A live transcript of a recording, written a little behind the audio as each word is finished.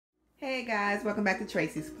Hey guys, welcome back to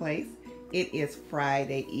Tracie's Place. It is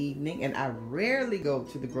Friday evening and I rarely go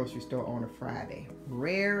to the grocery store on a Friday.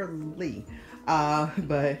 Rarely.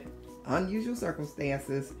 But unusual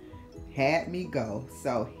circumstances had me go.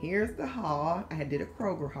 So here's the haul. I did a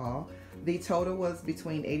Kroger haul. The total was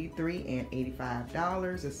between $83 and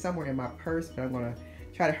 $85. It's somewhere in my purse, but I'm going to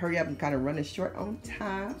try to hurry up and kind of running short on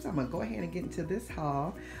time. So I'm going to go ahead and get into this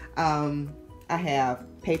haul. I have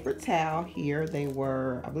paper towel here. They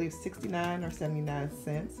were, I believe, 69 or 79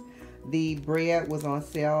 cents. The bread was on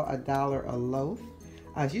sale, $1 a loaf.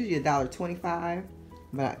 It's usually $1.25,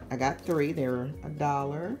 but I got 3. They were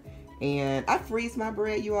 $1. And I freeze my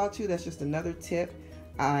bread, you all, too. That's just another tip.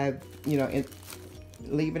 I,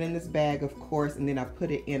 leave it in this bag, of course, and then I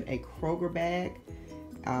put it in a Kroger bag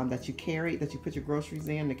that you put your groceries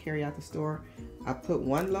in to carry out the store. I put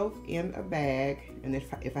 1 loaf in a bag, and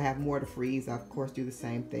if I have more to freeze, I of course do the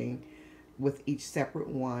same thing with each separate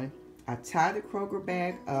one. I tie the Kroger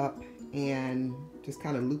bag up and just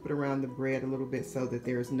kind of loop it around the bread a little bit so that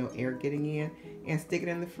there's no air getting in, and stick it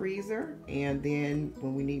in the freezer. And then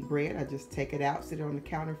when we need bread, I just take it out, sit it on the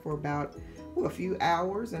counter for about a few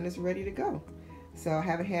hours, and it's ready to go. So I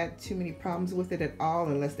haven't had too many problems with it at all,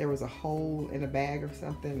 unless there was a hole in a bag or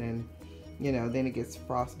something, and then it gets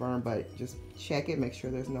frostburn. But just check it, make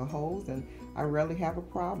sure there's no holes, and I rarely have a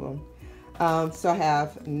problem. So I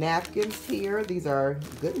have napkins here. These are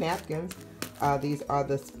good napkins. These are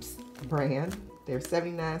the brand. They're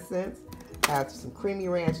 79 cents. I have some creamy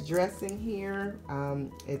ranch dressing here.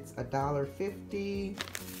 It's $1.50.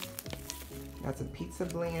 Got some pizza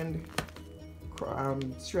blend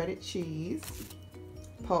shredded cheese,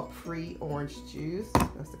 pulp-free orange juice.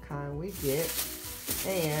 That's the kind we get.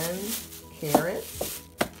 And carrots,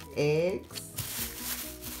 eggs,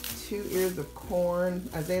 2 ears of corn.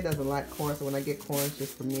 Isaiah doesn't like corn, so when I get corn, it's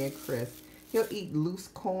just for me and Chris. He'll eat loose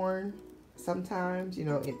corn sometimes,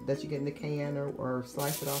 that you get in the can or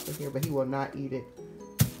slice it off in here, but he will not eat it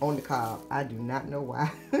on the cob. I do not know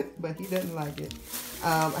why, but he doesn't like it.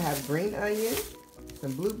 I have green onion,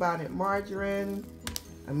 some bluebonnet margarine,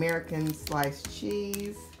 American sliced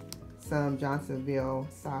cheese, some Johnsonville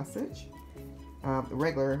sausage,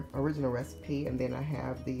 the original recipe, and then I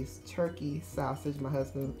have these turkey sausage. My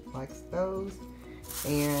husband likes those.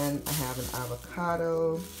 And I have an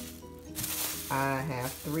avocado. I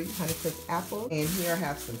have 3 Honeycrisp apples, and here I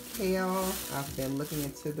have some kale. I've been looking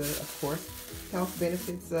into the, of course, health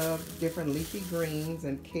benefits of different leafy greens,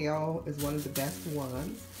 and kale is one of the best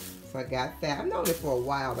ones. So I got that. I've known it for a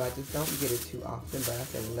while, but I just don't get it too often. But I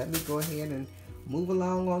said, well, let me go ahead and move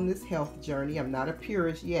along on this health journey. I'm not a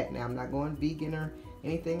purist yet. Now, I'm not going vegan or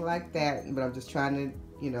anything like that, but I'm just trying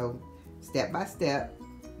to, step by step,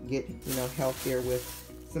 get, healthier with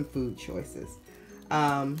some food choices.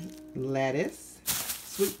 Lettuce,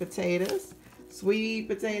 sweet potatoes, sweet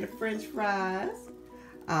potato French fries.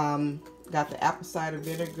 Got the apple cider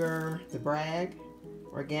vinegar, the Bragg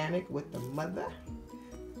organic with the mother.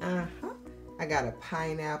 I got a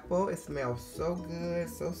pineapple. It smells so good,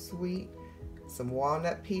 so sweet. Some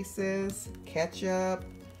walnut pieces, ketchup,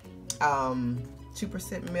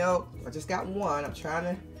 2% milk. I just got 1. I'm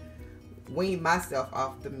trying to wean myself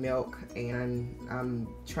off the milk, and I'm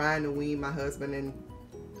trying to wean my husband and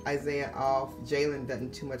Isaiah off. Jalen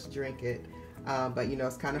doesn't too much drink it, but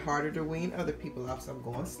it's kind of harder to wean other people off, so I'm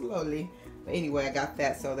going slowly. But anyway, I got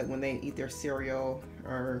that so that when they eat their cereal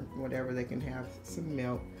or whatever, they can have some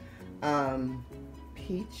milk.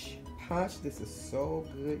 Peach punch. This is so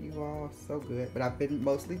good, you all, so good. But I've been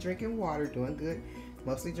mostly drinking water, doing good,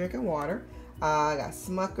 mostly drinking water. I got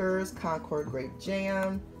Smucker's Concord grape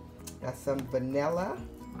jam. Got some vanilla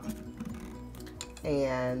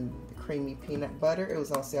and creamy peanut butter. It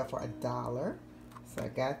was on sale for $1, so I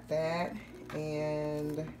got that.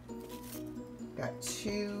 And got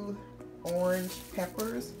 2 orange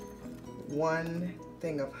peppers, 1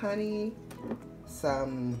 thing of honey,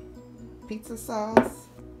 some pizza sauce,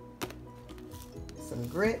 some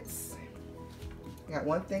grits. Got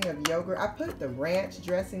 1 thing of yogurt. I put the ranch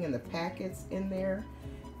dressing in the packets in there,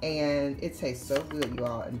 and it tastes so good, you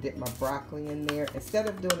all. And dip my broccoli in there. Instead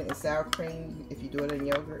of doing it in sour cream, if you do it in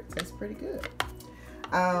yogurt, it tastes pretty good.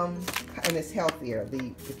 And it's healthier.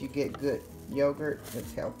 If you get good yogurt,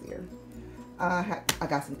 it's healthier. I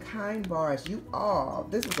got some Kind bars, you all.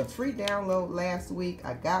 This was a free download last week.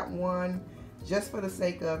 I got 1 just for the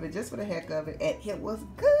sake of it, just for the heck of it, and it was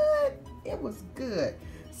good. It was good.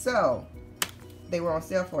 So they were on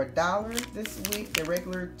sale for $1 this week. The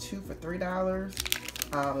regular 2 for $3.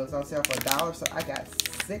 It was on sale for $1, so I got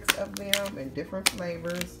 6 of them in different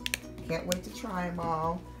flavors. Can't wait to try them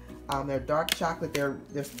all. They're dark chocolate.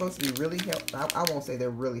 They're supposed to be really healthy. I won't say they're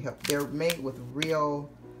really healthy. They're made with real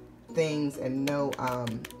things and no,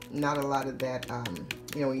 not a lot of that,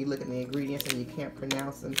 you know, when you look at the ingredients and you can't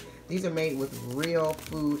pronounce them. These are made with real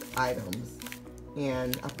food items.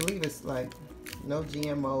 And I believe it's like no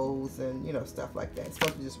GMOs and, you know, stuff like that. It's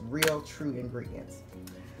supposed to be just real, true ingredients.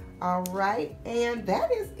 All right, and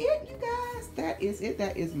that is it, you guys. That is it.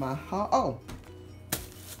 That is my haul. Oh,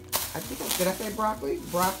 did I say broccoli?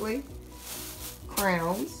 Broccoli,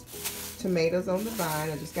 crowns, tomatoes on the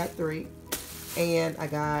vine. I just got 3. And I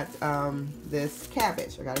got this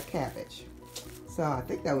cabbage. I got a cabbage. So I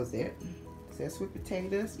think that was it. It says sweet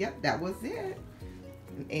potatoes. Yep, that was it.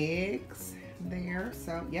 And eggs there.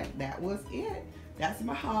 So, yep, that was it. That's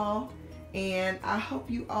my haul. And I hope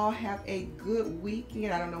you all have a good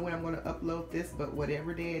weekend. I don't know when I'm going to upload this, but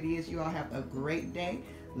whatever day it is, you all have a great day.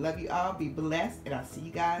 Love you all. Be blessed. And I'll see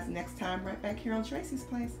you guys next time right back here on Tracie's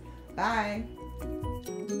Place. Bye.